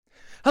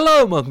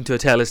Hello and welcome to a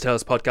Taylor's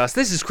Tales podcast.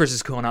 This is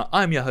Chris's Corner.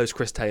 I'm your host,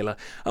 Chris Taylor,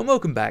 and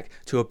welcome back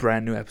to a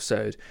brand new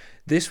episode.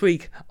 This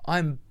week,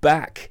 I'm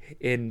back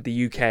in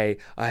the UK.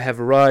 I have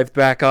arrived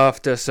back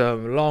after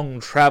some long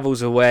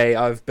travels away.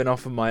 I've been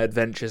off on my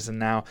adventures, and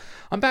now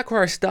I'm back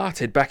where I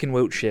started, back in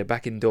Wiltshire,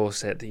 back in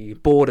Dorset, the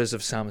borders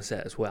of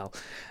Somerset as well.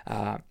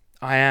 I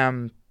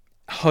am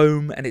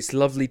home, and it's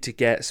lovely to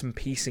get some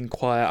peace and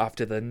quiet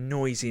after the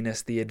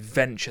noisiness, the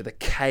adventure, the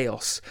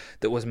chaos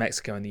that was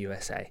Mexico and the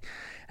USA.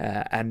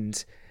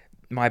 And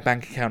my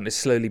bank account is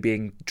slowly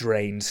being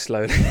drained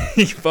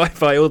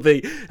by all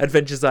the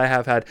adventures I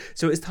have had.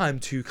 So it's time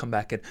to come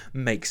back and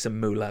make some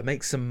moolah,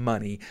 make some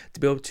money, to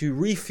be able to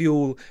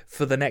refuel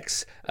for the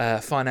next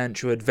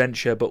financial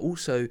adventure, but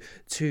also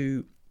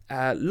to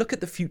look at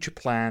the future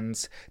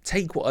plans,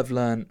 take what I've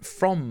learned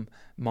from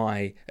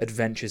my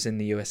adventures in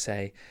the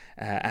USA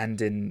and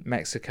in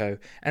Mexico,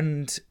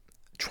 and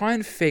try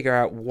and figure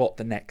out what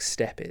the next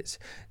step is.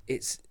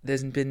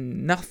 There's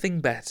been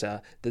nothing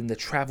better than the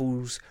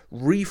travels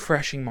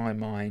refreshing my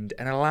mind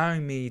and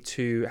allowing me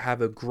to have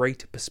a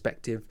greater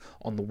perspective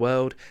on the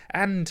world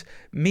and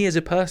me as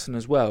a person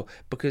as well,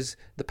 because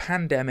the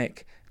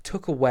pandemic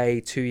took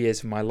away 2 years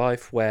of my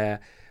life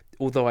where,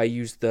 although I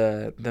used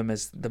them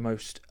as the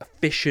most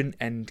efficient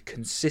and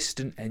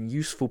consistent and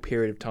useful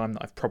period of time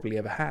that I've probably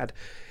ever had,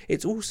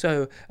 it's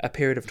also a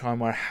period of time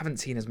where I haven't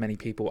seen as many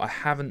people. I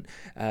haven't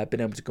been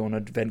able to go on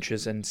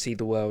adventures and see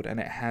the world, and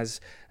it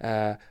has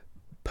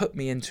put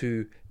me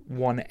into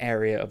one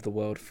area of the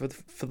world for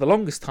the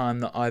longest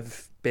time that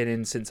I've been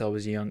in since I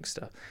was a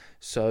youngster.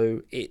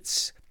 So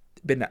it's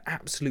been an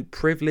absolute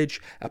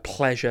privilege, a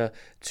pleasure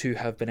to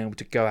have been able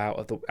to go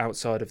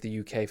outside of the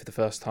UK for the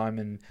first time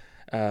in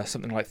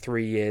something like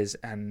 3 years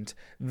and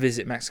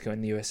visit Mexico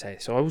and the USA.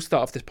 So I will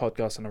start off this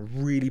podcast on a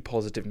really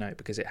positive note,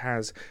 because it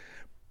has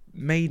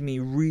made me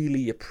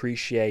really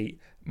appreciate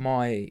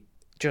my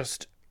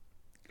just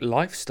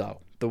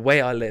lifestyle, the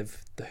way I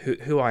live,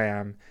 who I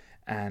am,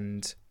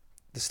 and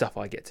the stuff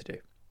I get to do.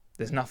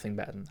 There's nothing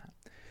better than that.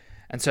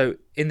 And so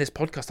in this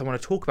podcast, I want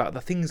to talk about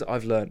the things that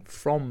I've learned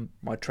from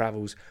my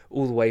travels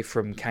all the way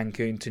from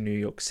Cancun to New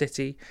York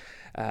City,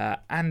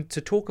 and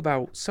to talk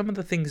about some of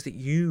the things that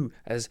you,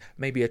 as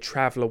maybe a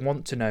traveller,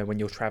 want to know when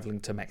you're travelling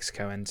to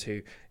Mexico and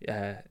to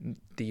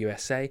the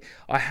USA.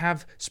 I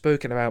have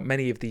spoken about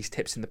many of these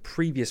tips in the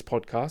previous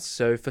podcasts,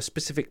 so for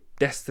specific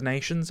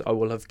destinations, I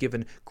will have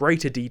given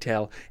greater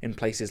detail in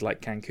places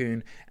like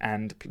Cancun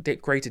and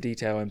greater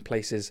detail in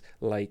places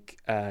like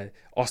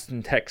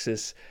Austin,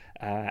 Texas,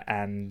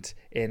 and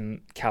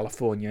in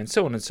California, and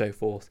so on and so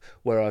forth,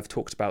 where I've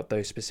talked about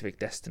those specific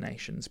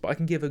destinations. But I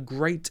can give a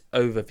great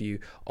overview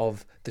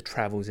of the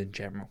travels in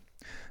general.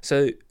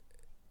 So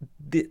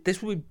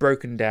this will be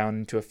broken down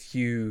into a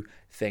few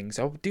things.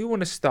 I do want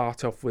to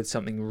start off with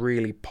something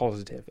really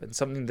positive and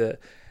something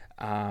that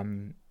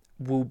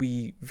will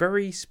be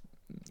very,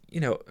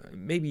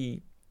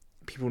 maybe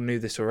people knew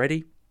this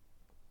already.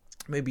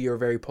 Maybe you're a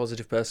very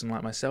positive person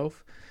like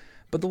myself.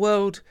 But the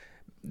world,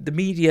 the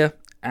media,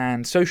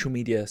 and social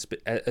media,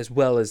 as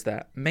well as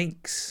that,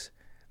 makes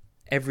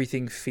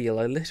everything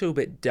feel a little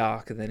bit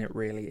darker than it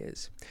really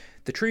is.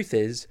 The truth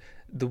is,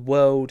 the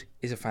world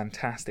is a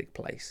fantastic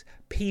place.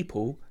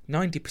 People,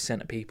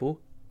 90% of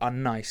people, are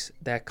nice,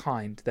 they're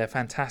kind, they're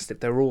fantastic,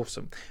 they're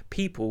awesome.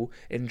 People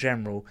in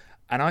general,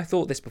 and I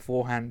thought this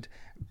beforehand,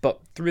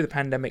 but through the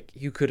pandemic,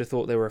 you could have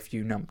thought there were a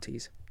few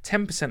numpties.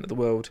 10% of the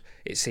world,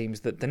 it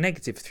seems that the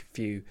negative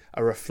few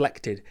are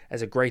reflected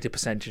as a greater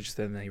percentage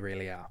than they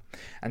really are.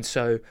 And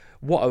so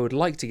what I would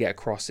like to get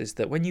across is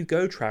that when you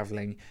go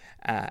traveling,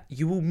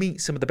 you will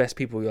meet some of the best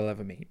people you'll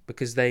ever meet,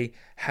 because they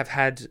have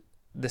had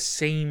the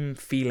same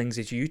feelings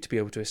as you, to be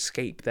able to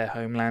escape their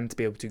homeland, to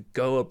be able to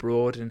go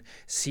abroad and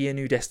see a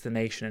new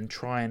destination and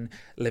try and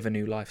live a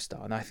new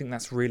lifestyle. And I think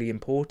that's really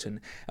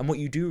important. And what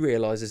you do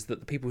realise is that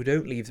the people who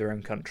don't leave their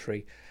own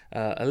country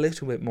are a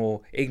little bit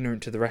more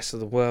ignorant to the rest of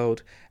the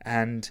world,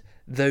 and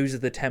those are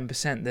the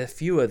 10%. They're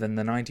fewer than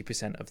the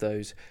 90% of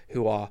those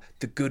who are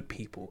the good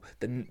people,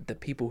 the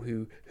people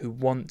who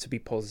want to be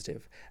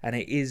positive. And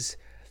it is,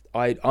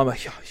 I'm a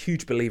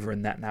huge believer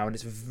in that now, and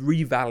it's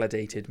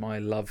revalidated my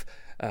love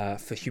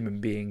for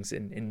human beings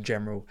in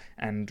general,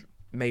 and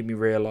made me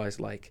realise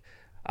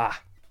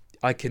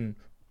I can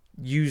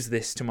use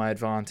this to my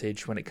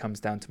advantage when it comes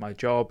down to my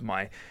job,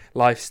 my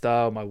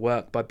lifestyle, my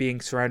work, by being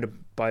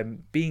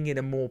in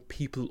a more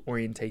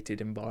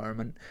people-orientated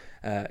environment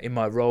in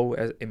my role,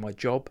 in my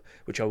job,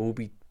 which I will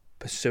be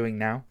pursuing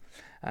now,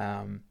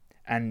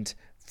 and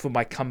for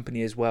my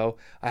company as well.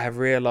 I have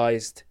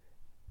realised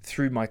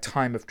through my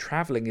time of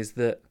travelling is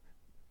that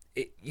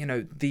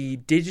the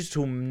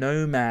digital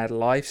nomad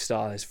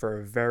lifestyle is for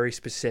a very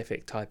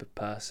specific type of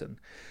person.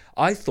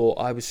 I thought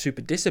I was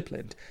super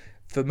disciplined.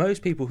 For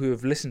most people who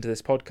have listened to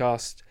this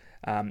podcast,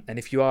 and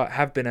if you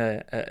have been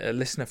a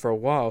listener for a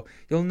while,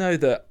 you'll know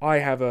that I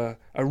have a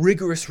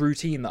rigorous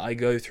routine that I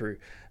go through,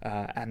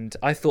 and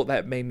I thought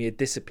that made me a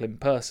disciplined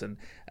person.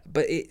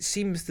 But it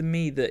seems to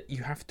me that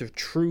you have to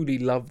truly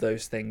love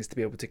those things to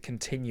be able to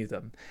continue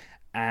them.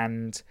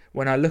 And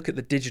when I look at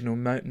the digital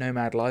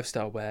nomad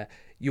lifestyle, where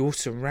you're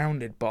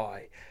surrounded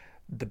by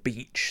the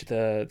beach,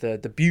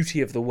 the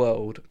beauty of the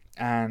world,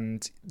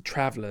 and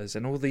travelers,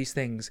 and all these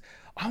things,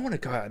 I want to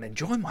go out and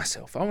enjoy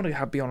myself. I want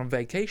to be on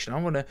vacation.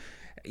 I want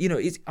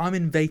to, I'm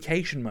in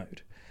vacation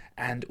mode.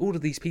 And all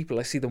of these people,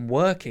 I see them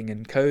working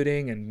and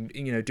coding and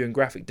doing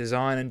graphic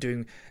design and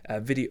doing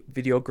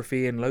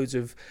videography and loads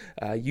of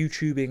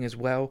YouTubing as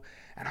well.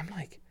 And I'm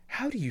like,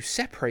 how do you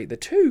separate the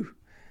two?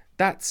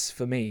 That's,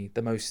 for me,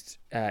 the most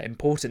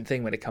important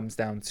thing when it comes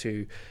down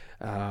to,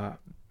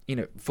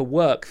 for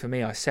work. For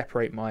me, I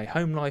separate my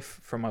home life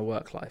from my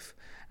work life.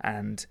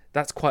 And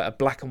that's quite a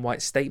black and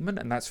white statement,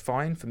 and that's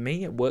fine for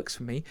me. It works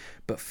for me.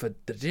 But for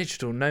the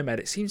digital nomad,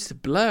 it seems to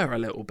blur a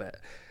little bit.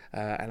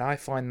 And I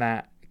find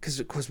that,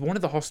 because one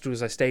of the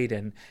hostels I stayed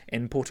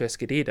in Porto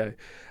Escondido,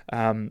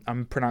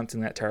 I'm pronouncing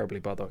that terribly,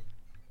 by the way.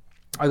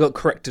 I got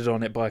corrected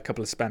on it by a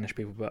couple of Spanish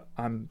people, but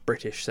I'm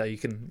British, so you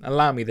can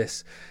allow me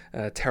this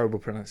terrible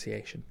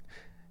pronunciation.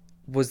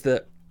 Was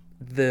that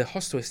the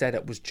hostel I stayed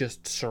at was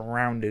just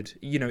surrounded.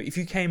 If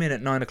you came in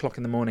at 9 o'clock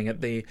in the morning at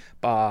the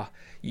bar,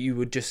 you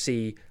would just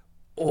see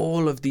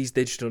all of these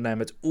digital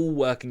nomads all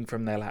working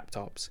from their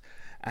laptops.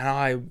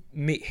 And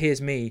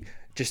here's me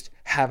just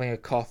having a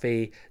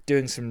coffee,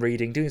 doing some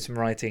reading, doing some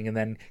writing, and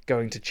then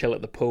going to chill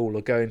at the pool,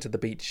 or going to the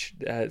beach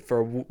for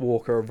a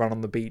walk or a run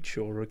on the beach,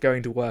 or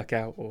going to work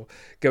out, or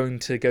going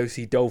to go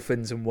see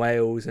dolphins and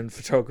whales and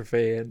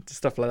photography and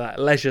stuff like that,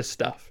 leisure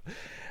stuff,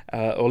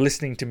 or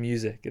listening to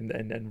music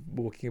and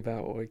walking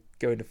about, or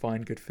going to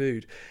find good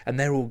food. And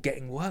they're all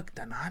getting work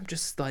done. I'm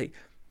just like,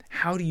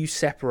 how do you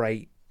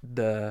separate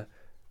that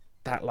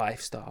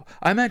lifestyle?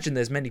 I imagine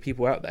there's many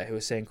people out there who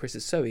are saying, Chris,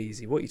 it's so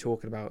easy. What are you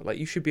talking about? Like,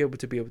 you should be able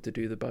to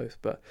do the both.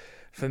 But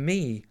for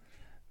me,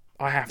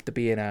 I have to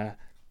be in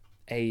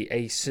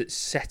a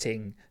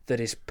setting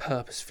that is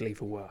purposefully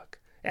for work.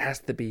 It has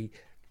to be,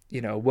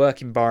 a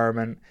work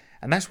environment.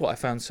 And that's what I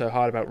found so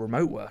hard about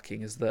remote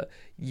working, is that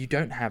you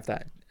don't have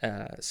that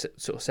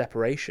sort of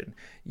separation.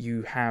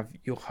 You have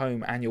your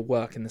home and your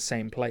work in the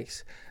same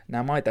place.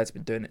 Now, my dad's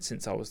been doing it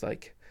since I was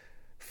like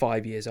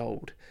 5 years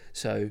old,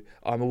 so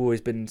I've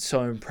always been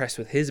so impressed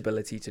with his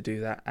ability to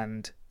do that.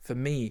 And for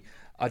me,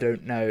 I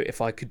don't know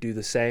if I could do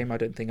the same. I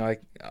don't think I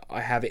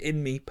have it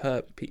in me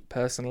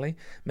personally.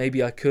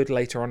 Maybe I could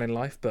later on in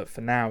life, but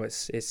for now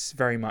it's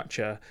very much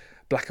a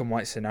black and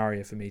white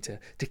scenario for me to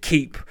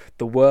keep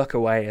the work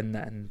away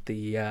and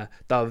the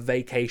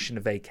vacation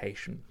a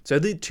vacation. So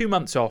the 2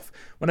 months off,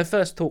 when I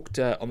first talked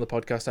on the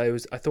podcast,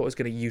 I thought I was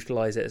going to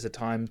utilize it as a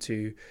time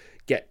to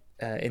get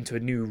into a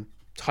new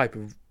type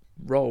of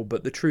role,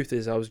 but the truth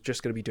is I was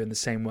just going to be doing the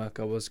same work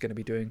I was going to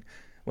be doing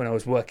when I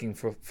was working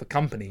for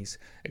companies,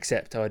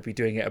 except I'd be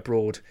doing it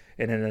abroad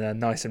in a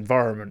nice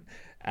environment,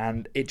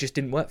 and it just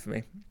didn't work for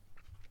me.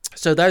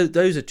 So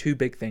those are two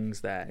big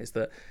things there, is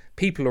that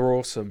people are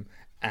awesome,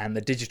 and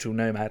the digital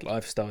nomad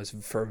lifestyle is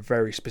for a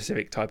very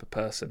specific type of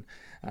person.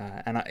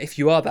 And if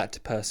you are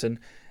that person,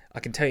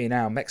 I can tell you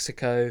now,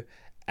 Mexico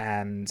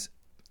and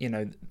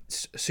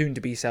soon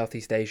to be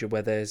Southeast Asia,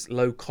 where there's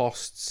low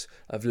costs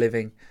of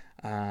living,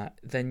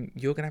 then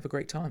you're going to have a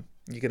great time.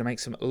 You're going to make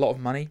a lot of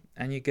money,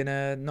 and you're going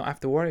to not have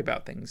to worry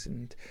about things.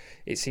 And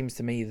it seems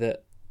to me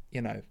that,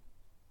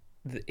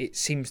 it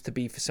seems to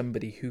be for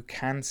somebody who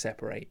can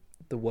separate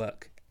the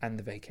work and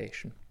the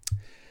vacation.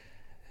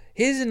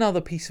 Here's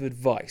another piece of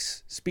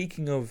advice.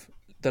 Speaking of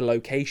the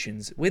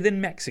locations within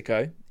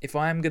Mexico, if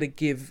I am going to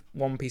give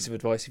one piece of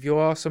advice, if you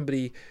are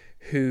somebody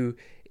who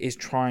is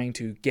trying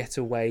to get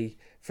away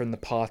from the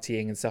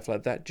partying and stuff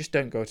like that, just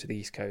don't go to the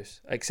East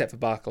Coast, except for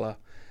Bacalar.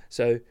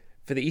 So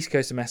for the East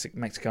Coast of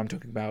Mexico, I'm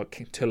talking about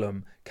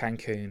Tulum,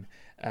 Cancun,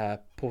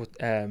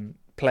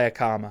 Playa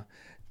Carmen.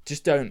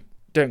 Just don't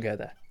go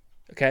there,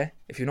 okay?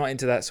 If you're not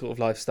into that sort of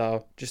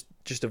lifestyle,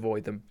 just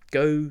avoid them.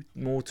 Go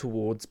more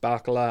towards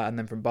Bacalar, and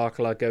then from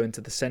Bacalar, go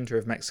into the center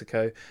of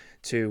Mexico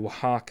to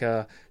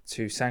Oaxaca,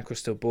 to San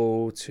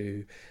Cristobal,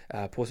 to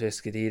Porto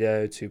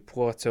Escondido, to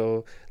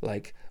Puerto,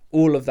 like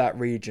all of that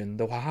region.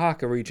 The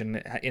Oaxaca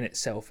region in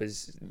itself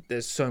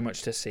there's so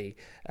much to see,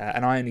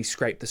 and I only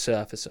scraped the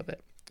surface of it.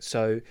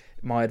 So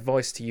my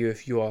advice to you,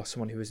 if you are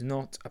someone who is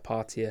not a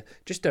partier,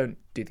 just don't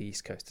do the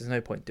East Coast. There's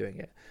no point doing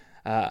it.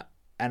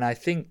 And I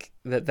think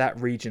that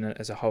region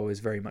as a whole is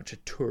very much a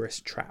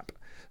tourist trap.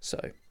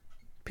 So,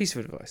 piece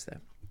of advice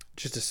there,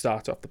 just to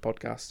start off the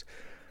podcast.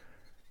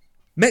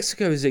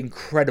 Mexico is an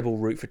incredible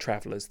route for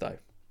travelers, though.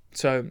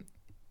 So,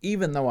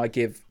 even though I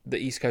give the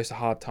East Coast a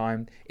hard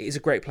time, it is a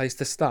great place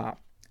to start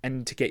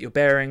and to get your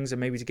bearings and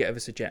maybe to get over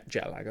some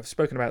jet lag. I've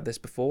spoken about this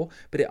before,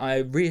 but I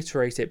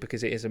reiterate it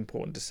because it is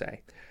important to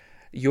say.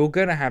 You're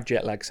going to have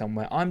jet lag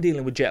somewhere. I'm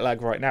dealing with jet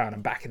lag right now, and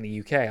I'm back in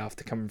the UK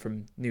after coming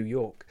from New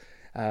York.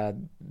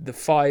 The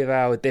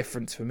 5-hour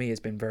difference for me has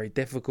been very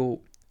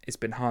difficult. It's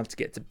been hard to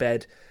get to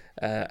bed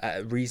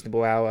at a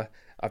reasonable hour.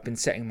 I've been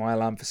setting my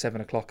alarm for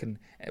 7 o'clock, and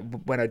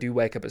when I do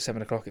wake up at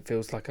 7 o'clock, it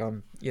feels like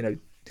I'm,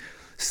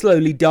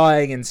 slowly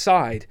dying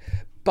inside.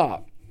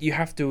 But you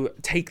have to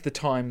take the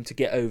time to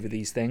get over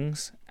these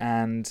things,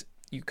 and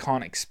you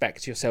can't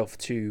expect yourself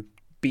to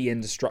be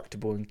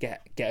indestructible and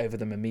get over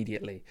them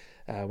immediately.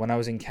 When I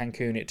was in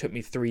Cancun, it took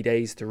me 3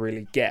 days to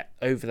really get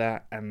over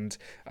that, and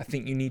I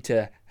think you need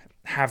to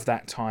have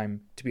that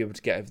time to be able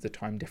to get over the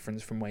time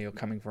difference from where you're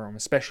coming from,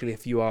 especially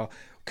if you are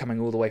coming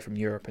all the way from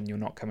Europe and you're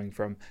not coming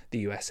from the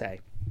USA.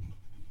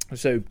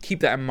 So keep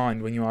that in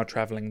mind when you are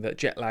traveling, that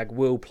jet lag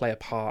will play a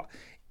part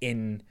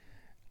in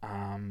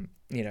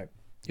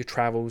your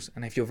travels,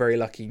 and if you're very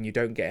lucky and you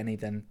don't get any,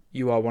 then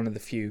you are one of the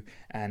few,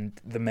 and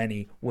the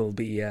many will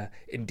be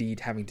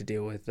indeed having to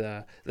deal with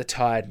the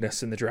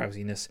tiredness and the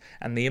drowsiness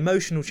and the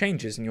emotional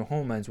changes, and your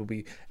hormones will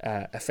be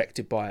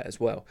affected by it as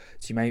well.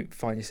 So you may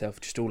find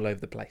yourself just all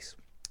over the place.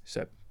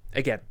 So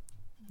again,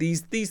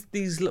 these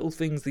little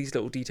things, these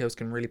little details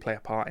can really play a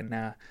part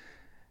in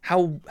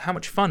how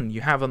much fun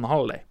you have on the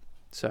holiday.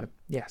 So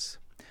yes.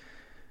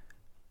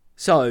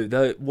 So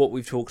what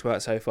we've talked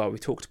about so far, we've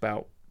talked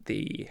about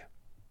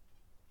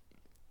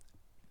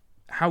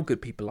how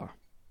good people are.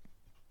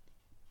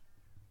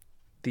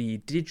 The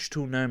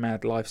digital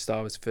nomad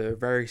lifestyle is for a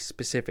very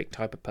specific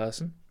type of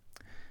person.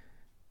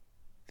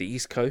 The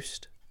East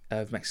Coast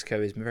of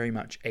Mexico is very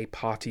much a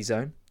party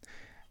zone,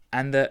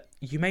 and that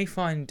you may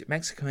find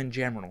Mexico in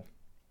general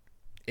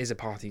is a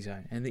party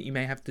zone, and that you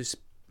may have to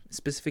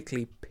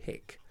specifically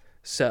pick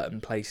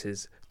certain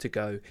places to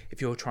go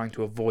if you're trying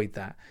to avoid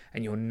that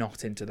and you're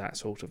not into that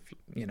sort of,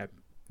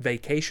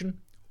 vacation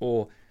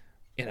or,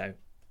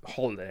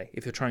 holiday,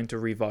 if you're trying to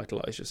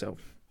revitalize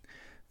yourself.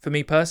 For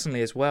me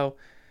personally as well,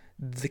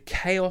 the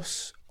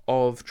chaos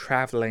of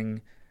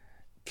traveling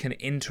can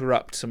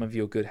interrupt some of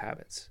your good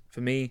habits.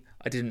 For me,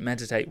 I didn't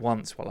meditate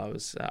once while I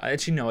was I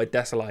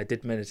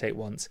did meditate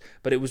once,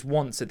 but it was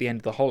once at the end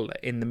of the holiday,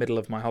 in the middle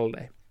of my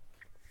holiday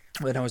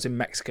when I was in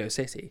Mexico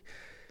City.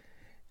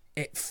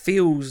 It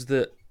feels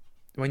that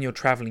when you're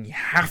traveling, you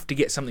have to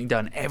get something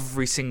done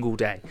every single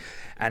day,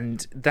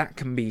 and that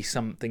can be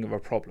something of a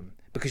problem,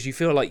 because you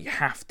feel like you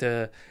have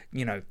to,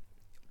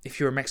 if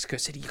you're in Mexico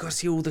City, you got to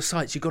see all the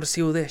sights, you got to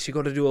see all this, you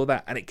got to do all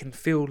that, and it can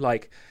feel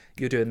like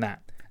you're doing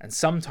that. And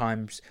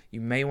sometimes you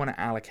may want to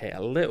allocate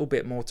a little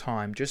bit more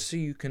time just so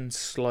you can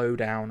slow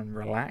down and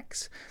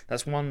relax.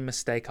 That's one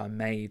mistake I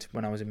made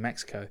when I was in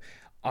Mexico.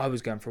 I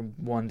was going from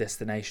one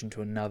destination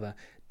to another,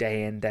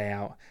 day in, day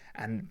out,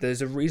 and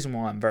there's a reason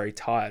why I'm very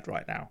tired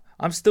right now.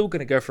 I'm still going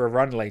to go for a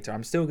run later,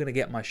 I'm still going to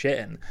get my shit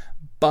in,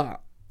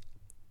 but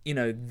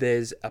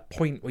there's a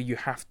point where you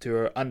have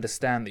to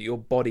understand that your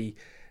body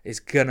is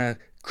gonna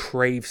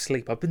crave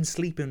sleep. I've been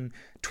sleeping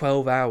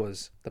 12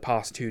 hours the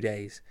past 2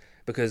 days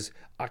because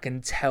I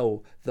can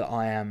tell that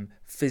I am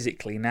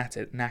physically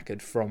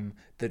knackered from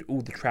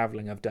all the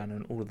traveling I've done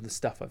and all of the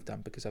stuff I've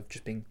done, because I've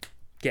just been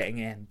getting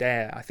in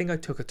there. I think I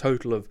took a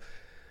total of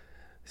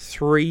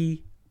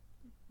 3,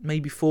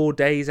 maybe 4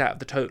 days out of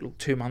the total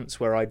 2 months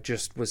where I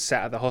just was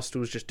sat at the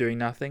hostels just doing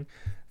nothing.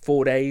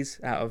 4 days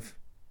out of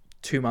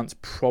 2 months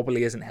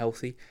probably isn't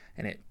healthy,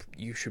 and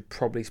you should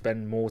probably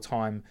spend more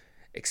time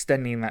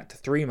extending that to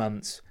 3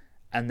 months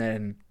and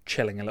then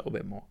chilling a little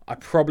bit more. I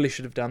probably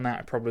should have done that.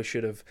 I probably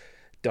should have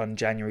done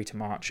January to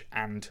March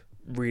and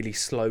really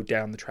slowed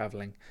down the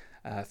traveling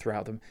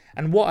throughout them.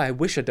 And what I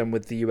wish I'd done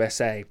with the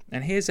USA,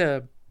 and here's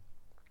a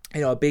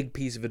big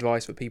piece of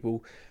advice for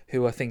people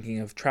who are thinking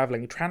of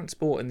traveling.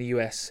 Transport in the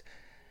US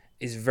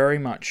is very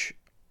much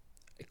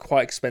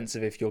quite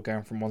expensive if you're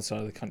going from one side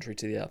of the country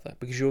to the other,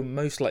 because you're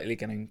most likely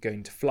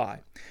going to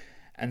fly.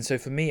 And so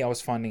for me, I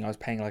was finding I was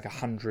paying like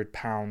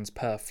 £100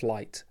 per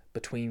flight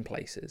between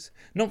places.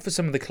 Not for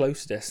some of the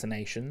closer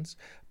destinations,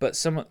 but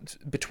some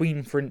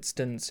between, for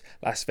instance,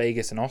 Las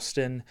Vegas and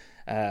Austin,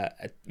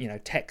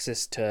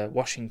 Texas to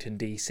Washington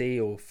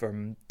DC, or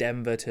from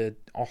Denver to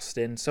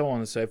Austin, so on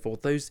and so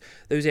forth. Those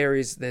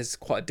areas, there's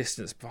quite a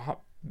distance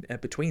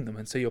between them,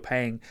 and so you're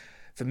paying.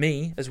 For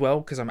me as well,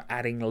 because I'm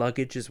adding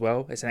luggage as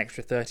well, it's an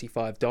extra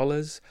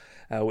 $35,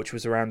 which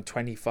was around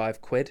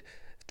 25 quid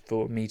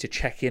for me to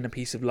check in a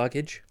piece of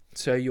luggage.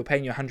 So you're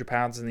paying your £100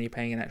 and then you're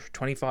paying an extra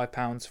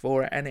 £25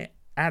 for it, and it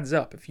adds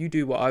up. If you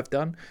do what I've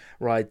done,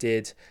 where I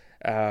did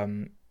a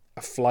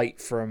flight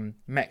from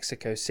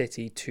Mexico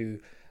City to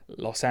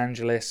Los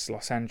Angeles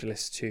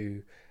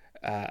to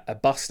a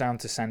bus down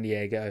to San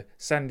Diego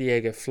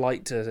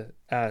flight to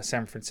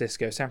San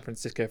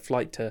Francisco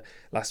flight to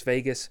Las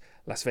Vegas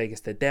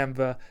to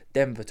Denver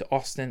to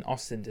Austin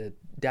to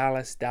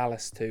Dallas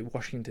to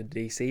Washington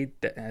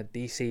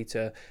DC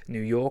to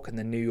New York, and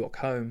then New York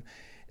home.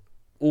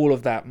 All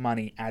of that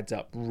money adds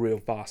up real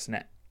fast, and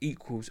it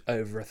equals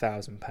over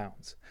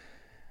 £1,000.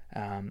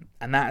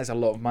 And that is a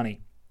lot of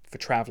money for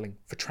traveling,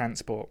 for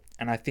transport.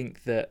 And I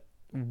think that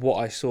what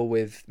I saw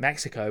with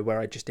Mexico, where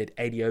I just did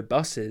 80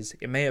 buses,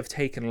 it may have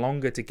taken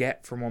longer to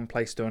get from one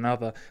place to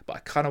another, but I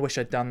kind of wish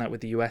I'd done that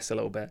with the US a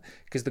little bit,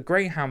 because the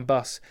Greyhound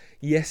bus,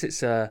 yes,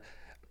 it's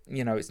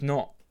it's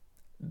not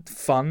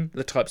fun,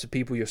 the types of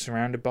people you're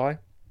surrounded by.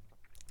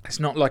 It's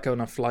not like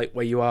on a flight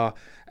where you're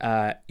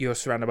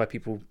surrounded by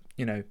people,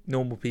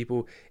 normal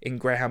people. In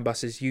Greyhound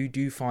buses, you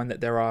do find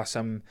that there are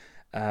some,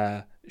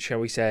 shall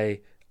we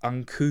say,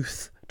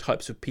 uncouth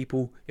types of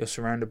people you're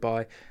surrounded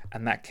by,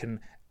 and that can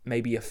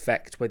maybe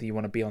affect whether you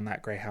want to be on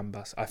that Greyhound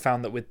bus. I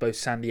found that with both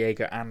San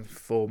Diego and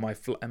for my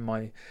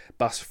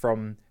bus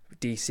from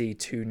DC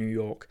to New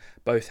York,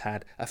 both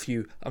had a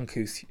few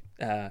uncouth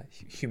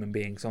human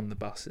beings on the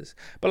buses.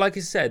 But like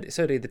I said, it's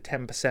only the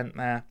 10%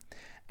 there,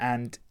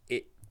 and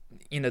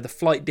the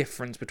flight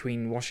difference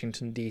between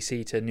Washington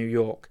DC to New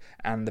York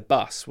and the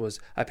bus was,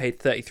 I paid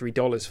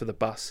 $33 for the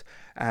bus,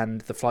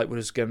 and the flight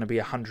was going to be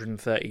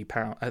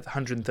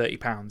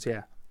 £130,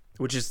 yeah,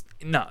 which is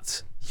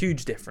nuts.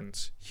 Huge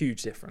difference.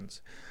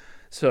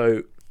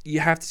 So you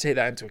have to take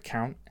that into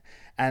account.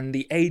 And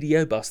the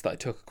ADO bus that I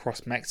took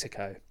across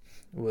Mexico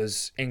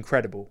was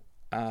incredible.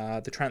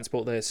 The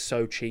transport there is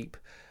so cheap.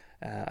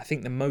 I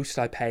think the most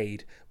I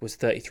paid was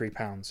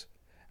 £33,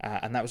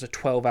 and that was a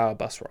 12-hour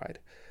bus ride.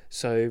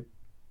 So,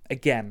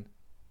 again,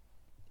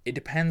 it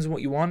depends on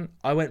what you want.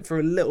 I went for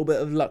a little bit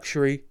of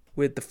luxury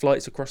with the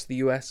flights across the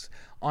US.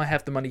 I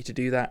have the money to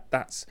do that.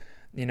 That's,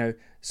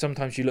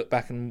 sometimes you look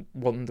back and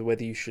wonder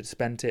whether you should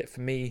spend it.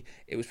 For me,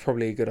 it was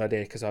probably a good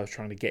idea because I was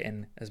trying to get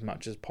in as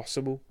much as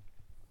possible.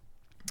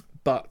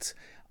 But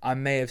I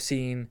may have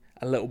seen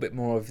a little bit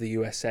more of the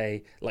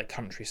USA, like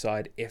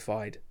countryside, if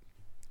I'd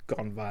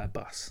gone via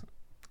bus.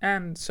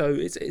 And so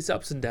it's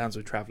ups and downs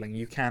with travelling.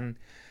 You can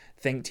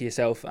think to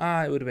yourself,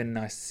 it would have been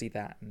nice to see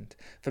that. And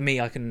for me,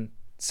 I can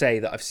say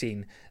that I've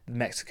seen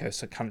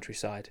Mexico's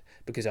countryside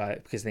because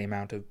of the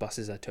amount of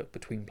buses I took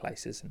between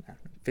places and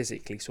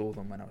physically saw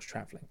them when I was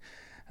travelling.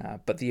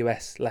 But the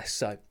US, less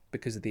so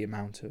because of the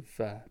amount of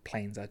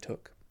planes I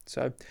took.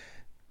 So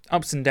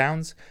ups and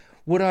downs.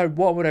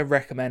 What would I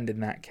recommend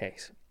in that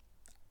case?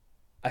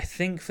 I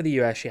think for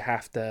the US, you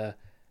have to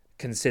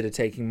consider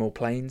taking more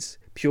planes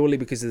purely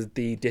because of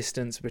the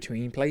distance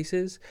between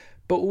places.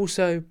 But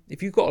also,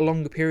 if you've got a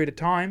longer period of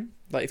time,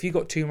 like if you've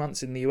got 2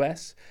 months in the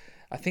US,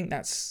 I think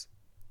that's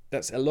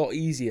a lot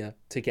easier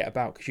to get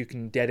about because you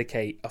can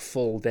dedicate a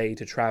full day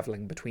to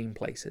travelling between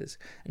places.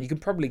 And you can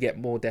probably get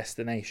more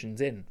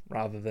destinations in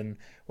rather than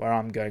where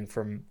I'm going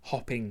from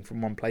hopping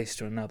from one place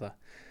to another.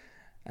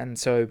 And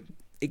so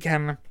it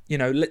can,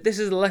 this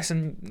is a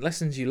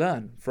lessons you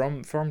learn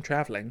from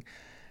travelling.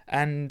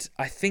 And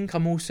I think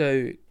I'm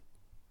also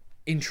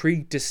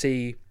intrigued to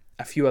see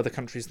a few other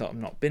countries that I've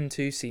not been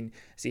to, see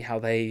how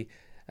they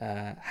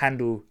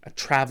handle a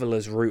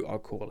traveller's route, I'll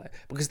call it.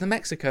 Because the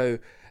Mexico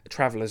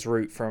traveller's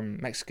route from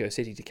Mexico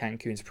City to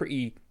Cancun is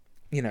pretty,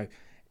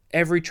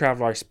 every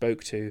traveller I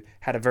spoke to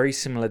had a very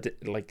similar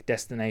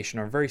destination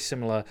or a very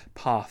similar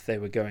path they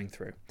were going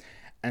through.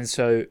 And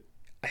so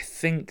I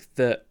think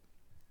that,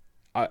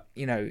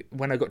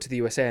 when I got to the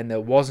USA and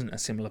there wasn't a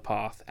similar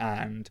path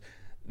and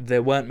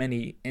there weren't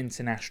many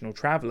international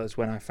travellers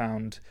when I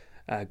found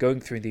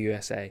going through the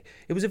USA,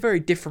 it was a very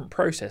different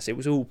process. It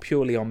was all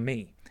purely on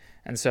me.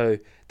 And so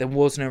there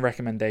was no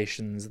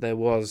recommendations. There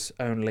was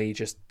only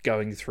just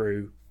going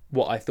through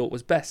what I thought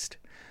was best.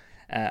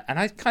 And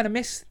I kind of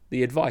miss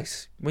the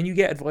advice. When you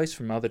get advice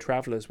from other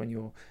travellers when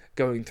you're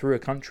going through a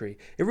country,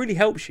 it really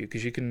helps you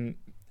because you can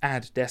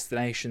add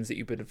destinations that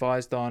you've been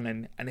advised on,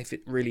 and if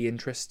it really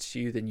interests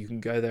you, then you can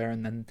go there,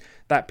 and then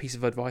that piece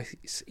of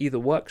advice either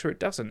works or it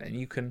doesn't, and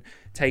you can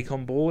take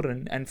on board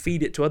and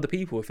feed it to other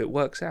people if it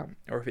works out,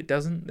 or if it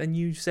doesn't, then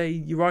you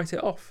write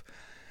it off.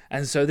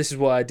 And so this is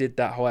why I did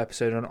that whole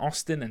episode on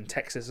Austin and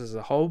Texas as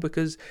a whole,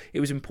 because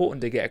it was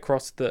important to get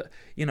across that,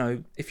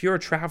 if you're a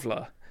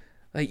traveller,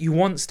 you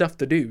want stuff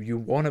to do, you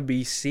want to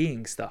be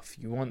seeing stuff,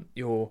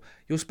 you're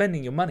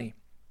spending your money,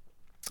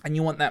 and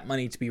you want that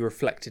money to be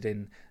reflected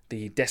in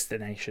the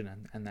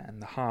destination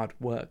and the hard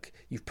work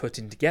you've put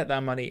in to get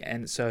that money.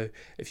 And so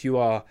if you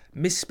are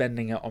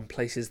misspending it on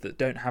places that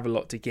don't have a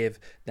lot to give,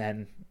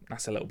 then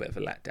that's a little bit of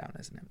a letdown,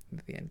 isn't it,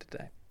 at the end of the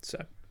day?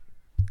 So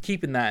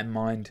keeping that in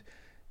mind,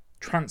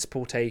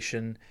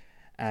 transportation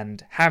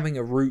and having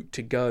a route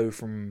to go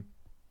from,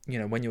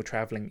 when you're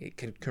traveling, it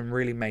can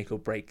really make or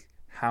break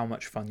how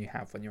much fun you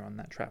have when you're on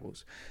that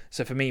travels.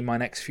 So for me, my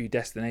next few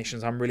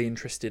destinations, I'm really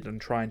interested in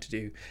trying to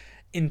do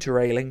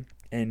interrailing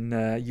in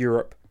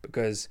Europe,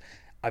 because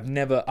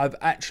I've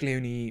actually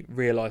only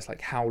realised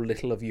how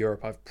little of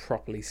Europe I've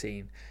properly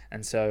seen,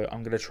 and so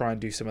I'm going to try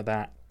and do some of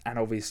that. And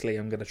obviously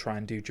I'm going to try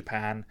and do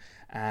Japan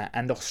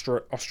and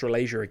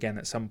Australasia again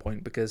at some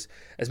point, because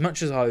as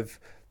much as I've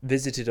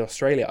visited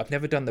Australia, I've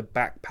never done the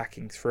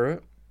backpacking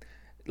through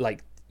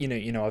it.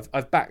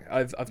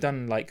 I've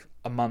done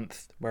a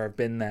month where I've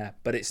been there,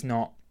 but it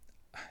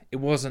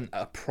wasn't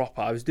a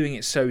proper. I was doing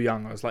it so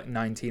young. I was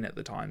 19 at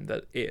the time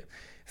that it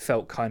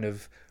felt kind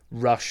of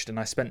rushed, and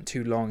I spent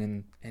too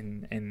long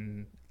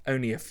in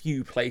only a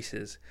few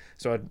places.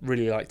 So I'd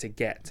really like to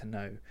get to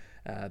know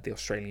the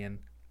Australian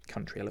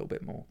country a little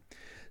bit more.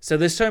 So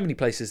there's so many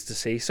places to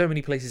see, so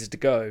many places to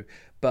go,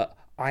 but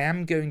I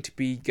am going to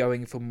be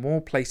going for more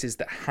places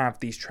that have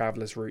these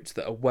travellers' routes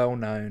that are well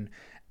known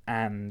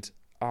and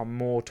are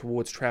more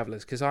towards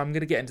travellers, because I'm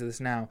going to get into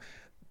this now.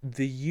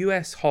 The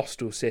US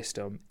hostel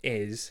system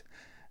is,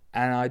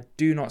 and I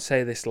do not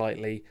say this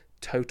lightly,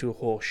 total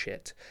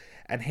horseshit.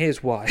 And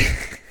here's why.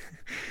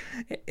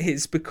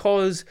 It's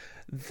because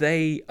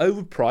they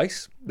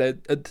overprice. They're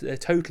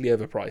totally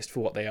overpriced for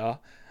what they are.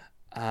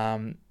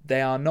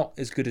 They are not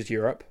as good as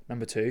Europe,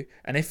 number two.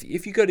 And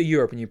if you go to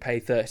Europe and you pay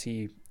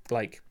 30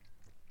 like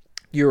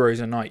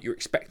euros a night, you're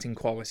expecting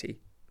quality.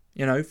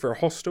 For a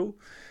hostel.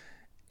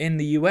 In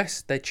the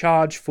US, they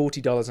charge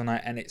 $40 a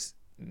night, and it's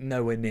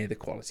nowhere near the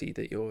quality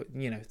that you're,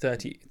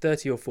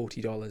 $30 or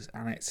 $40,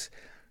 and it's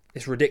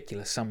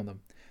ridiculous. Some of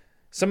them.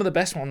 Some of the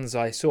best ones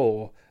I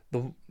saw,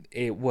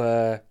 it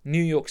were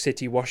New York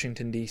City,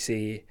 Washington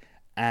DC,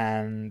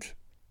 and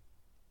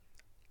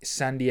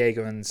San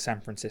Diego and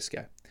San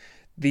Francisco.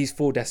 These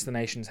 4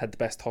 destinations had the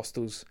best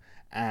hostels,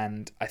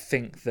 and I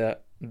think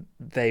that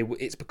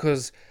it's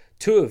because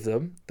 2 of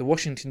them, the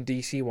Washington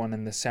DC one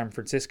and the San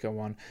Francisco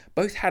one,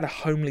 both had a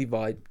homely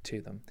vibe to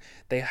them.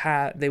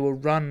 They were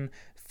run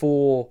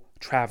for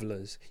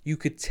travelers. You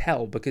could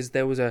tell because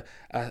there was a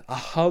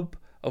hub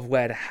of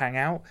where to hang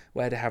out,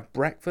 where to have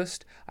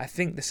breakfast. I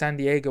think the San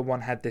Diego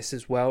one had this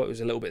as well. It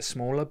was a little bit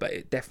smaller, but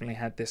it definitely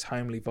had this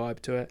homely vibe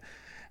to it,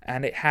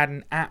 and it had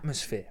an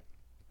atmosphere.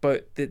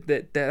 But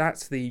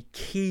that's the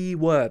key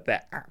word,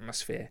 that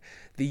atmosphere.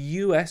 The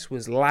US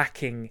was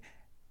lacking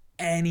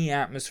any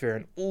atmosphere,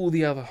 and all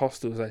the other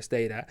hostels I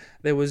stayed at,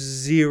 there was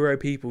 0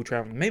 people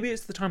traveling. Maybe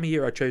it's the time of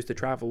year I chose to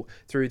travel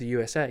through the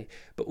USA,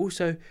 but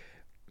also,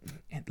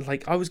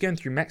 like, I was going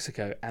through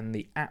Mexico, and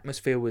the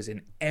atmosphere was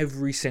in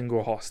every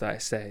single hostel I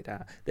stayed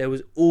at. There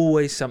was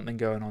always something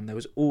going on. There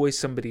was always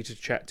somebody to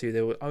chat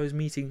to. I was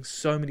meeting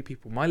so many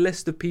people. My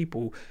list of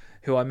people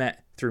who I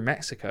met through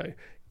Mexico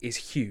is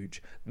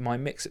huge. My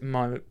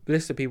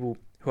list of people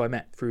who I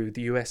met through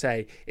the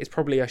USA is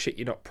probably, I shit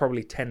you not,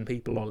 probably 10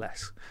 people or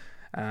less.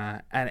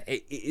 And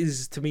it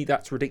is, to me,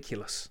 that's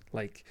ridiculous.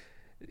 Like,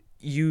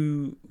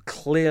 you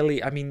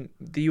clearly,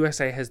 the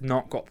USA has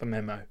not got the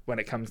memo when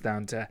it comes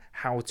down to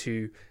how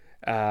to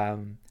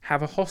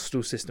have a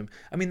hostel system.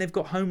 They've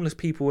got homeless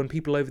people and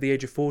people over the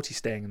age of 40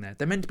 staying in there.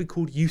 They're meant to be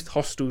called youth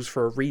hostels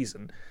for a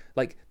reason.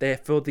 Like, they're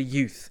for the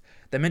youth.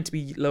 They're meant to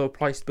be lower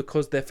priced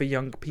because they're for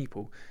young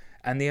people.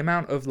 And the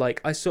amount of, like,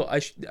 I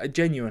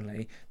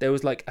genuinely, there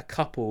was like a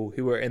couple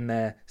who were in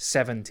their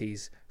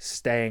 70s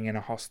staying in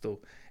a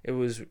hostel. It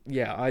was,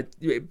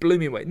 it blew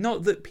me away.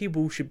 Not that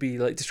people should be,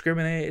 like,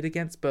 discriminated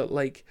against, but,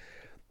 like,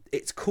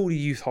 it's called a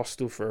youth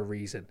hostel for a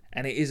reason.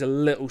 And it is a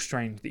little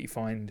strange that you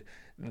find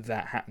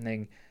that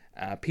happening.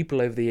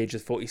 People over the age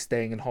of 40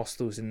 staying in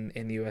hostels in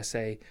the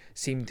USA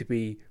seem to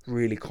be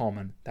really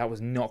common. That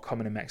was not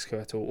common in Mexico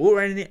at all,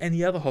 or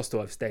any other hostel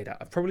I've stayed at.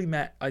 I've probably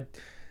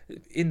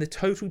in the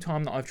total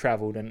time that I've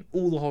travelled and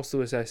all the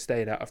hostels I've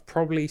stayed at, I've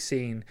probably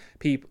seen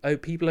people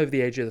over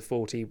the age of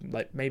 40,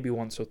 like, maybe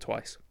once or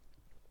twice.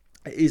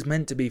 It is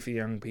meant to be for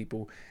young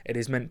people. It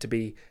is meant to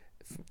be,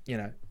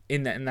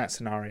 in that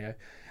scenario.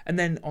 And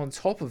then on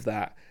top of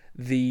that,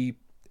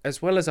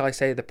 as well as I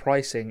say the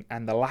pricing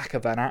and the lack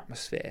of an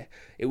atmosphere,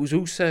 it was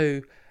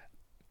also,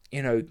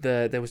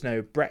 there was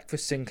no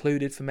breakfasts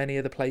included for many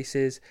of the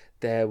places.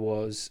 There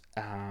was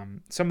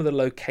some of the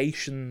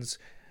locations.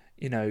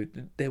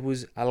 There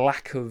was a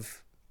lack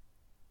of,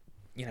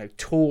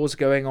 tours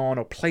going on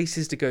or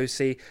places to go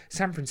see.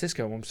 San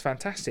Francisco one was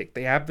fantastic.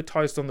 They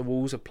advertised on the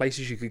walls of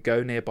places you could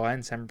go nearby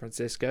in San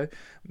Francisco.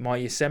 My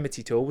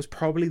Yosemite tour was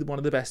probably one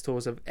of the best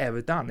tours I've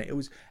ever done. It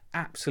was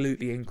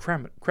absolutely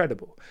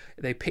incredible.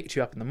 They picked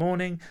you up in the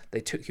morning, they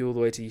took you all the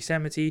way to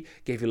Yosemite,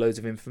 gave you loads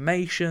of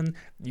information,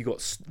 you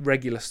got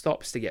regular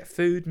stops to get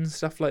food and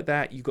stuff like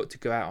that. You got to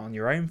go out on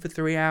your own for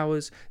 3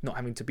 hours, not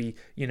having to be,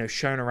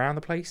 shown around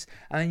the place.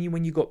 And then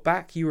when you got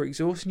back, you were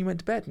exhausted and you went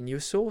to bed and you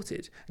were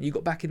sorted. And you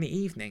got back in the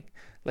evening,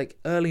 like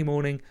early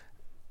morning,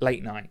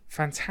 late night.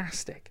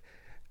 Fantastic.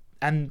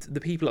 And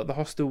the people at the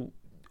hostel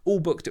all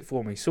booked it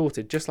for me,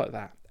 sorted, just like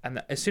that.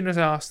 And as soon as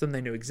I asked them,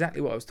 they knew exactly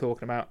what I was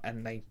talking about,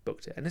 and they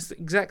booked it. And it's the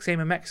exact same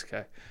in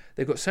Mexico.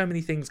 They've got so many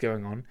things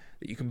going on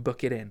that you can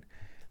book it in.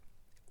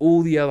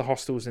 All the other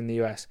hostels in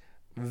the US,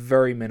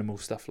 very minimal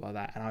stuff like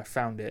that. And I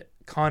found it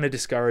kind of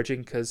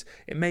discouraging because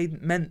it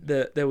meant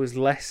that there was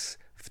less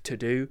to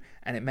do,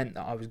 and it meant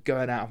that I was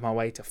going out of my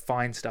way to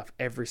find stuff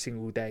every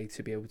single day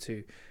to be able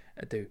to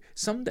do.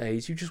 Some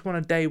days you just want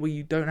a day where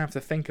you don't have to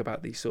think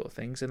about these sort of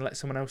things and let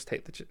someone else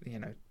take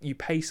you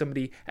pay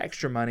somebody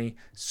extra money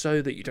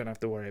so that you don't have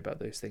to worry about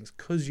those things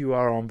because you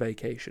are on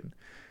vacation.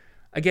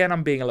 Again,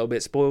 I'm being a little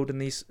bit spoiled in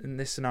this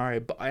scenario,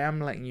 but I am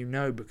letting you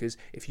know because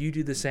if you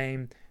do the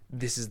same,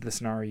 this is the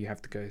scenario you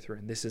have to go through,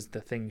 and this is the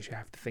things you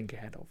have to think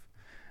ahead of.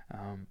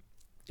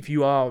 If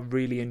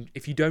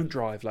you don't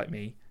drive like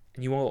me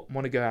and you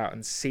want to go out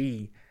and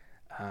see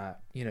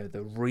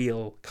the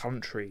real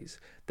countries,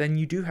 then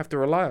you do have to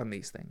rely on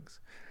these things.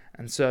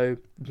 And so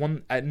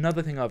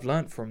another thing I've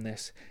learned from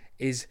this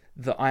is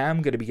that I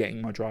am going to be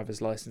getting my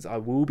driver's license. I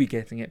will be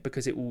getting it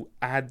because it will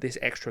add this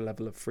extra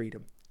level of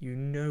freedom. You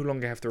no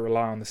longer have to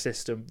rely on the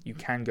system. You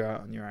can go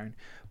out on your own.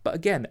 But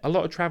again, a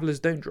lot of travelers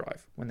don't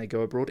drive when they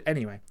go abroad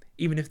anyway,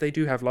 even if they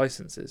do have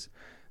licenses.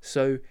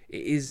 So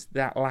it is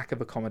that lack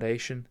of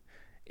accommodation.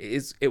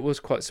 It was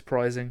quite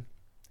surprising.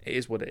 It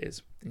is what it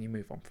is, and you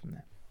move on from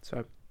there.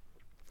 So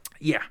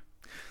yeah.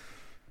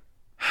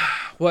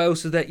 What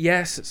else is there?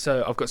 Yes,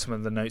 so I've got some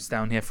of the notes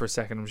down here for a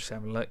second. I'm just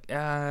having a look.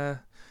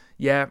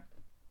 Yeah.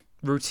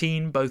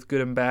 Routine, both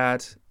good and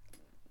bad.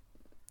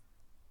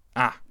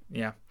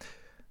 Yeah.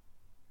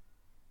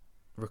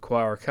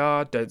 Require a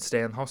car, don't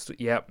stay in hostel.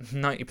 Yep,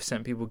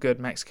 90% people good.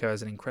 Mexico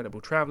has an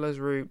incredible traveler's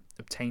route.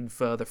 Obtain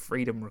further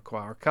freedom,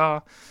 require a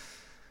car.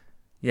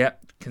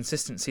 Yep,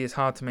 consistency is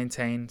hard to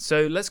maintain.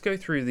 So let's go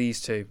through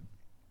these two.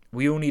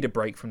 We all need a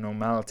break from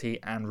normality,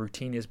 and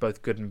routine is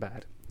both good and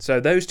bad. So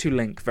those two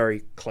link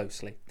very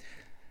closely.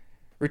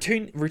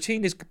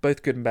 Routine is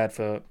both good and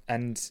bad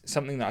and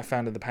something that I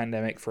found in the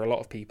pandemic for a lot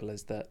of people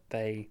is that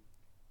they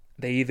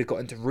either got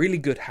into really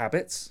good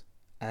habits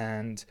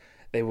and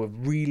they were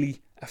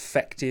really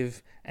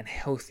effective and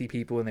healthy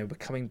people and they were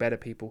becoming better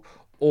people,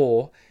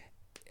 or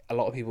a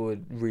lot of people were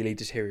really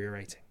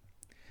deteriorating.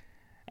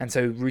 And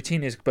so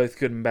routine is both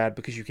good and bad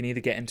because you can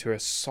either get into a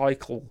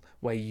cycle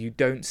where you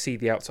don't see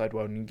the outside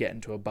world and you get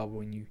into a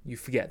bubble and you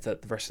forget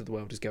that the rest of the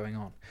world is going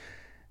on.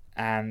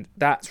 And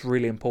that's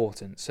really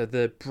important. So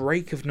the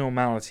break of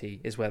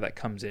normality is where that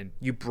comes in.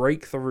 You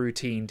break the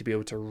routine to be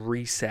able to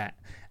reset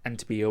and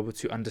to be able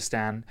to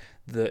understand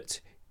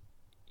that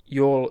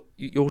your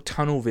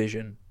tunnel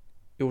vision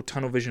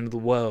of the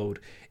world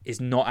is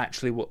not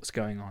actually what's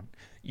going on.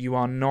 You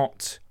are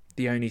not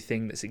the only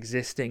thing that's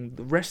existing.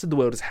 The rest of the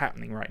world is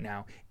happening right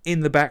now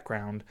in the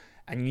background,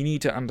 and you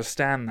need to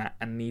understand that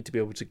and need to be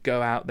able to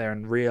go out there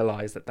and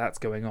realize that that's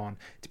going on,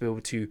 to be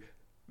able to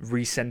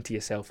recenter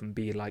yourself and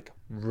be like,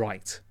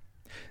 right,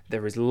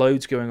 there is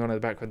loads going on in the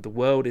background. The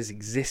world is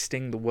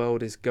existing. The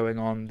world is going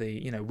on.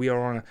 We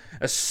are on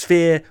a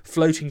sphere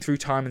floating through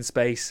time and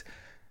space.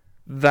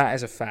 That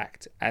is a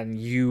fact, and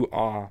you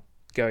are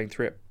going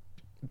through it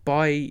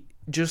by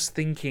just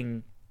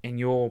thinking in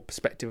your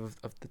perspective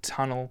of the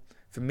tunnel.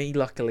 For me,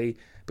 luckily,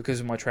 because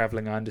of my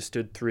traveling, I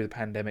understood through the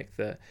pandemic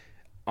that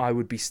I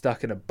would be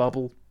stuck in a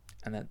bubble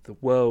and that the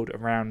world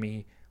around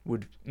me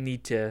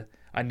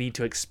I need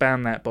to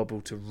expand that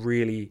bubble to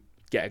really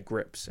get a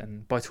grips.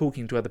 And by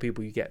talking to other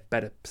people, you get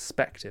better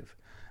perspective.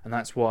 And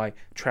that's why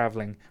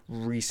traveling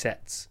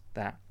resets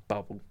that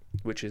bubble,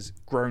 which has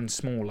grown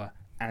smaller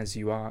as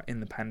you are in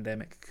the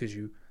pandemic because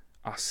you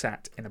are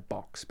sat in a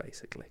box,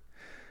 basically.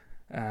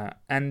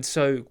 And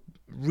so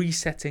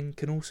resetting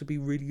can also be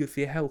really good for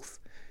your health.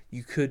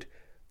 You could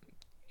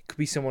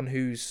be someone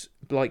who's,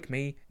 like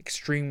me,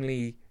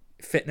 extremely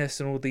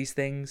fitness and all these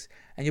things,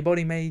 and your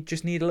body may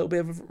just need a little bit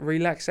of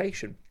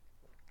relaxation.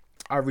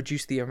 I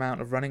reduced the amount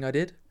of running I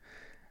did,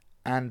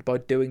 and by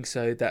doing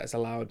so, that has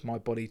allowed my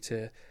body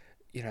to,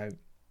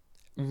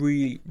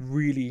 really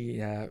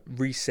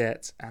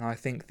reset. And I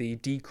think the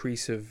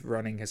decrease of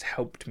running has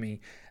helped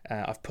me.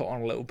 I've put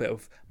on a little bit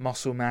of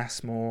muscle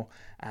mass more.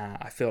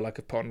 I feel like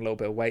I've put on a little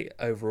bit of weight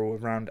overall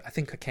around. I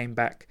think I came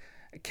back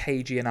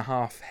 1.5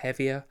 kg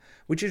heavier,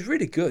 which is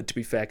really good, to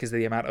be fair, because of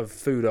the amount of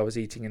food I was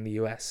eating in the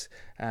US,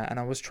 and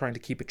I was trying to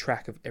keep a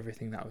track of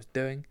everything that I was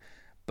doing.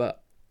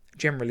 But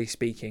generally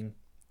speaking,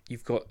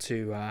 you've got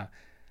to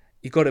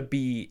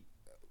be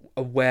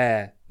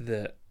aware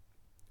that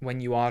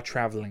when you are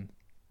traveling,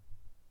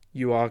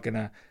 you are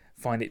gonna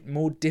find it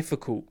more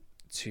difficult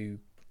to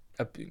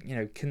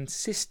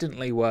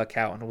consistently work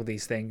out on all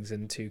these things,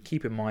 and to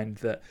keep in mind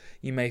that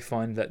you may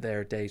find that there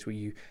are days where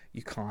you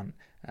can't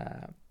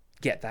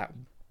get that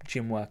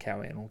gym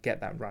workout in or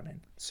get that run in.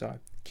 So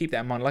keep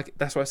that in mind. Like,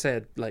 that's why I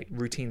said, like,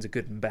 routines are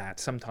good and bad.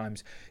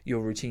 Sometimes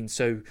your routine's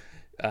so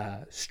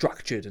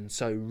structured and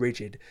so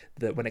rigid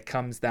that when it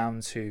comes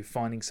down to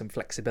finding some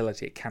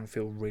flexibility, it can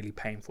feel really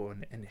painful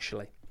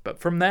initially. But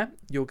from there,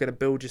 you're going to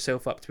build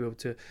yourself up to be able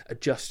to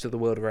adjust to the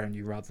world around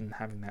you rather than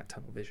having that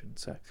tunnel vision.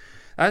 So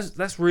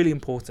that's really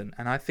important.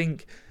 And I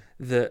think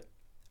that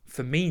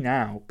for me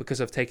now,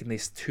 because I've taken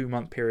this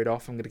 2-month period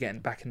off, I'm going to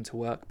get back into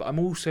work, but I'm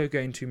also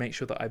going to make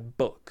sure that I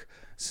book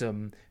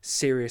some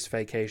serious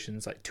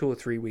vacations, like 2 or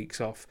 3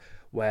 weeks off,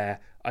 where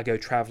I go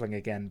traveling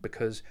again,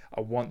 because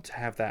I want to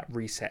have that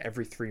reset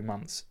every 3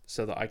 months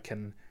so that I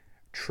can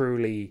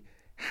truly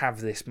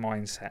have this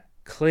mindset,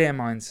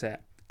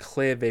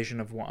 clear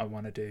vision of what I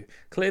want to do,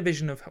 clear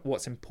vision of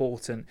what's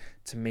important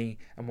to me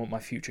and what my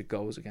future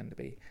goals are going to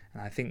be.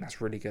 And I think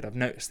that's really good. I've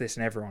noticed this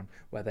in everyone,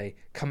 where they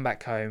come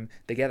back home,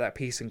 they get that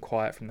peace and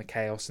quiet from the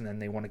chaos, and then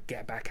they want to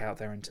get back out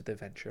there into the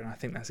adventure. And I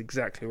think that's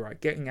exactly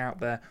right. Getting out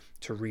there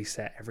to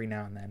reset every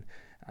now and then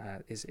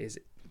is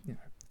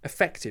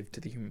effective to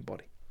the human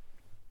body.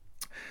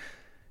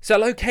 So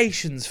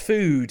locations,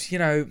 food,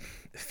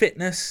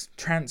 fitness,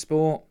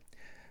 transport,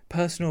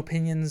 personal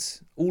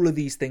opinions, all of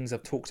these things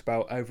I've talked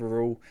about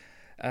overall.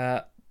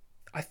 I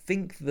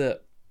think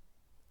that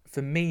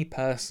for me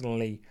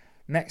personally,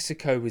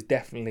 Mexico was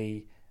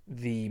definitely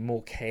the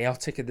more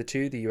chaotic of the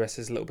two. The US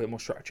is a little bit more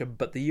structured,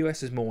 but the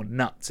US is more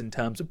nuts in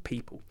terms of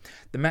people.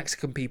 The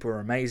Mexican people are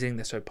amazing.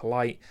 They're so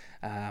polite,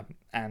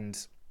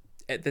 and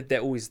they're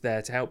always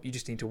there to help. You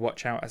just need to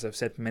watch out, as I've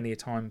said many a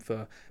time,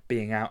 for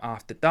being out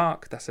after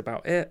dark. That's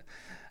about it.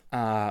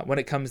 When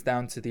it comes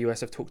down to the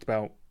US, I've talked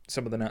about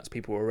some of the nuts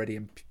people already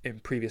in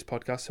previous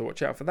podcasts, so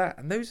watch out for that.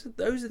 And those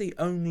are the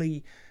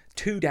only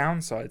two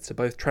downsides to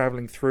both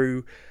traveling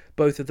through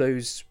both of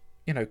those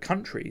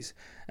countries.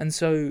 And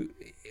so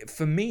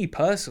for me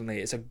personally,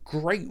 it's a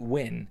great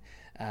win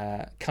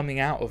coming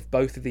out of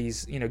both of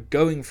these,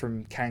 going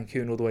from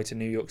Cancun all the way to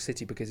New York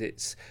City, because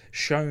it's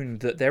shown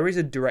that there is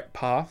a direct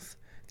path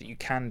that you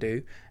can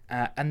do,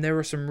 and there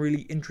are some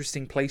really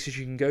interesting places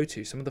you can go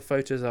to. Some of the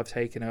photos I've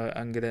taken are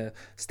going to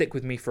stick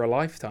with me for a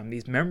lifetime.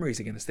 These memories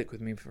are going to stick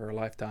with me for a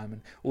lifetime,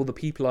 and all the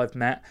people I've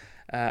met,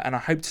 and I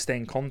hope to stay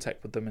in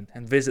contact with them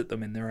and visit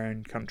them in their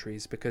own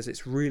countries, because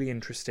it's really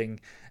interesting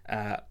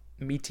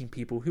meeting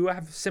people who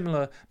have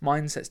similar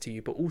mindsets to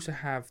you, but also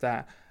have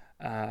that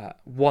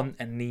want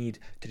and need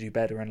to do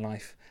better in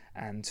life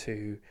and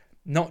to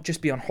not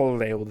just be on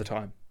holiday all the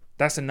time.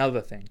 That's another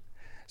thing.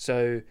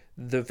 So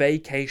the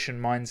vacation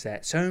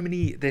mindset,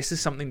 this is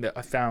something that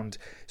I found,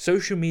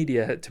 social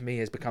media to me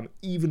has become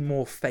even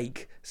more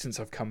fake since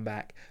I've come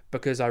back,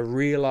 because I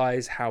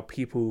realize how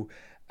people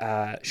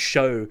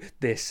show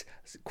this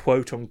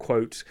quote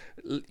unquote,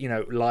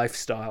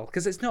 lifestyle,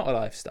 because it's not a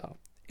lifestyle.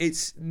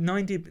 It's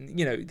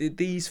 90,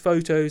 these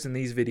photos and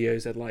these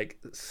videos are like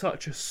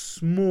such a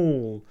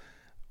small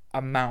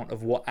amount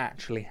of what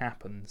actually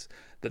happens,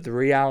 that the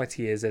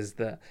reality is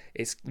that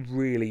it's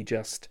really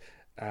just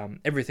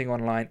everything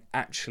online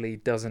actually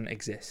doesn't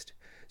exist.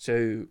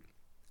 So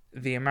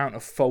the amount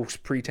of false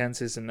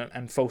pretenses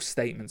and false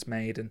statements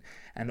made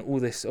and all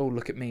this, oh,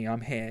 look at me,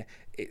 I'm here.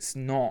 It's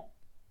not,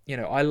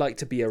 I like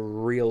to be a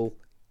real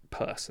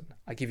person.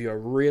 I give you a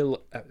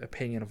real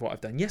opinion of what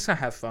I've done. Yes, I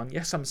have fun.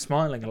 Yes, I'm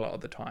smiling a lot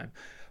of the time.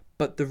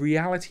 But the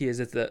reality is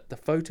that the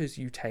photos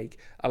you take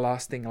are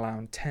lasting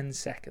around 10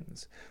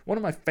 seconds. One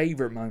of my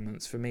favourite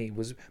moments for me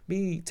was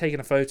me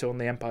taking a photo on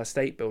the Empire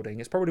State Building.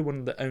 It's probably one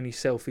of the only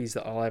selfies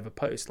that I'll ever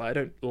post. Like, I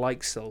don't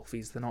like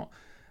selfies. They're not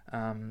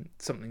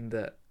something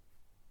that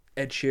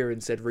Ed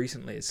Sheeran said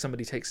recently is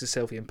somebody takes a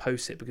selfie and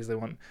posts it because they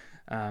want,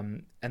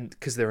 and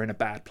because they're in a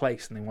bad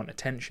place and they want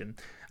attention.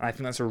 And I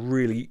think that's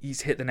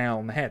he's hit the nail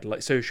on the head.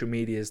 Like, social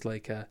media is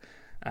like a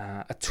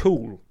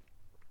tool.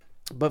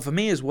 But for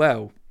me as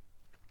well,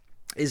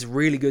 it's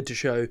really good to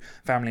show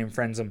family and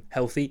friends I'm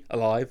healthy,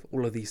 alive,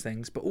 all of these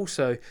things, but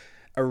also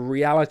a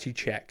reality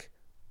check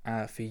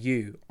for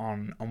you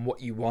on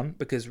what you want,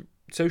 because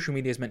social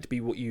media is meant to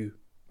be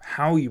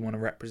how you want to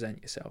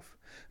represent yourself.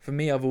 For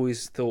me, I've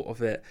always thought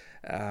of it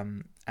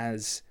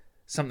as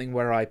something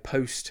where I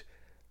post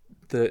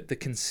the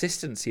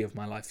consistency of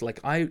my life. Like,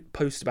 I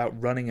post about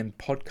running and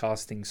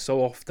podcasting so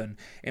often,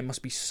 it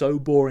must be so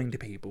boring to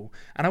people,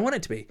 and I want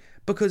it to be,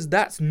 because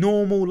that's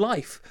normal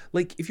life.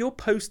 Like, if you're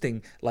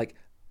posting like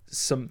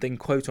something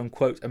quote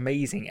unquote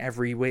amazing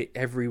every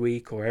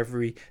week or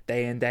every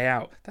day in, day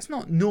out, that's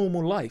not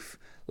normal life.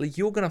 Like,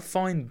 you're gonna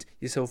find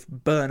yourself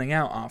burning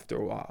out after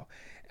a while.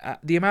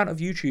 The amount of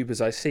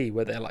YouTubers I see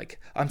where they're like,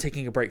 I'm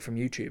taking a break from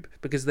YouTube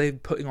because they're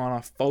putting on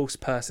a false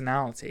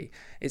personality.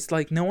 It's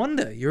like, no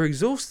wonder, you're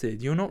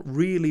exhausted. You're not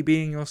really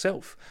being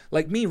yourself.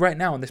 Like me right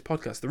now on this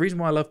podcast, the reason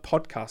why I love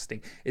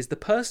podcasting is the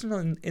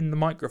person in the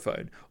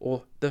microphone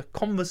or the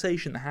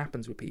conversation that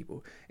happens with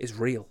people is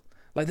real.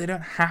 Like, they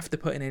don't have to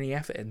put in any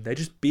effort in. They're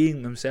just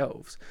being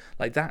themselves.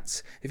 Like,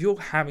 if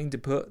you're having to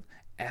put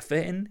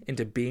effort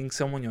into being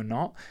someone you're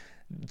not,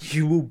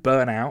 you will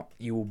burn out,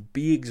 you will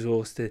be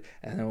exhausted,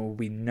 and there will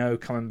be no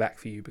coming back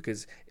for you,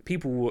 because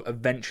people will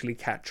eventually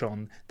catch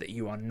on that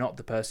you are not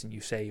the person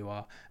you say you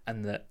are,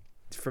 and that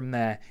from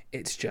there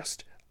it's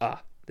just,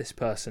 this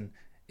person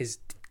is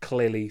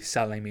clearly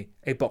selling me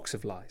a box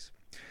of lies.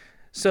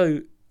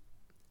 So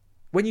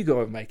when you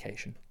go on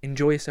vacation,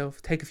 enjoy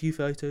yourself, take a few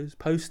photos,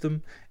 post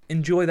them,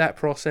 enjoy that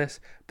process,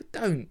 but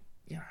don't,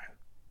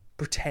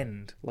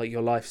 pretend like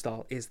your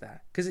lifestyle is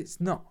that, because it's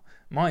not.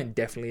 Mine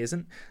definitely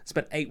isn't. I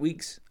spent 8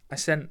 weeks. I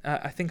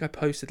think I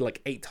posted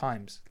like 8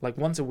 times, like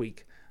once a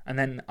week. And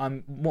then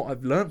what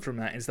I've learned from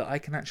that is that I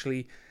can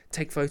actually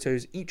take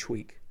photos each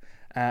week.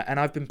 And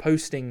I've been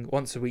posting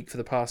once a week for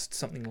the past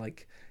something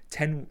like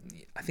 10,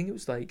 I think it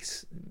was like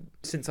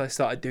since I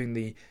started doing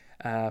the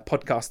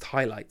podcast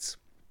highlights.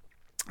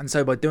 And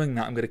so by doing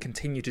that, I'm going to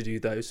continue to do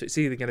those. So it's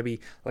either going to be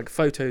like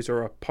photos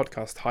or a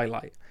podcast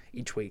highlight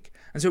each week.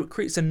 And so it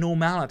creates a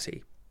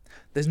normality.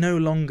 There's no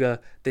longer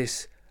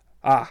this,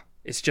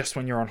 it's just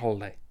when you're on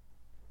holiday.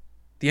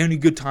 The only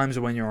good times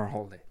are when you're on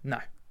holiday. No.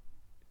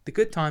 The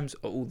good times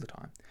are all the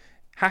time.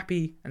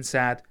 Happy and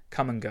sad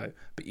come and go.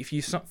 But if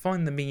you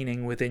find the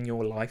meaning within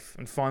your life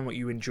and find what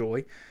you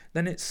enjoy,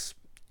 then it's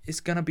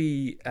going to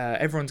be,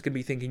 everyone's going to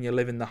be thinking you're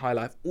living the high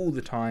life all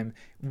the time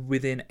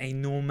within a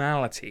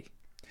normality,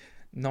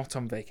 not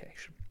on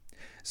vacation.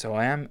 So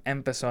I am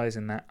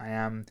emphasizing that.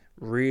 I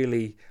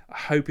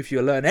hope if you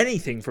learn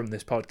anything from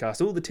this podcast,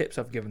 all the tips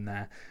I've given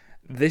there,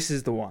 this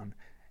is the one.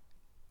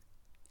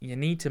 You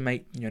need to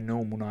make your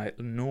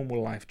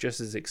normal life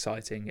just as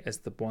exciting as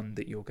the one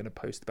that you're going to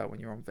post about when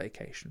you're on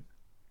vacation.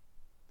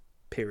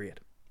 Period.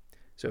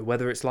 So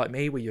whether it's like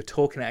me, where you're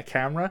talking at a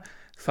camera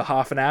for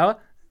half an hour,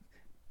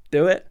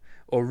 do it,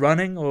 or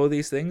running, or all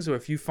these things, or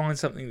if you find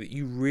something that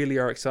you really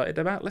are excited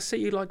about, let's say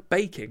you like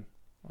baking,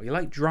 or you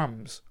like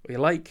drums, or you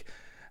like,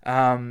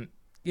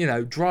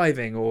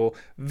 driving, or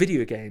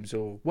video games,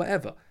 or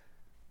whatever.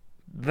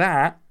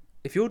 That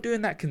if you're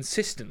doing that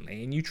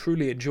consistently and you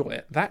truly enjoy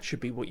it, that should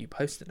be what you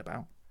post it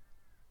about,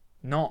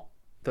 not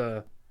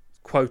the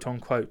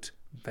quote-unquote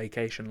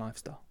vacation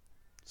lifestyle.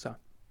 So,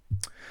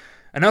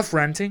 enough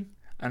ranting,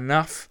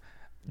 enough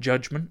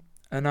judgment,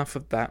 enough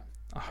of that.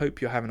 I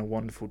hope you're having a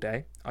wonderful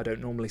day. I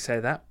don't normally say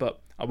that,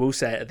 but I will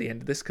say it at the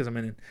end of this because I'm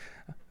in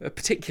a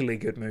particularly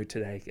good mood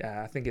today.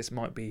 I think it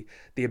might be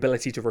the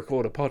ability to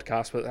record a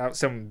podcast without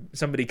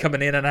somebody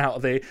coming in and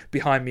out of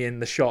behind me in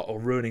the shot or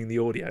ruining the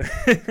audio.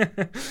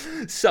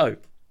 So,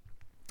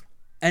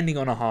 ending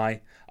on a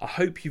high, I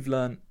hope you've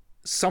learned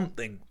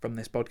something from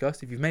this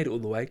podcast. If you've made it all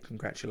the way,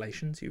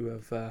 congratulations.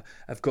 You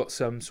have got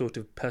some sort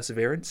of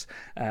perseverance,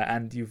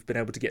 and you've been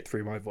able to get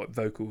through my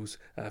vocals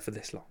for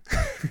this long.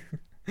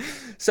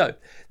 So,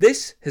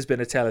 this has been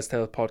a Taylor's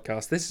Tale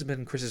podcast. This has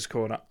been Chris's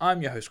Corner.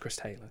 I'm your host, Chris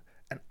Taylor.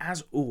 And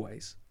as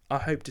always, I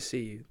hope to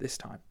see you this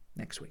time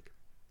next week.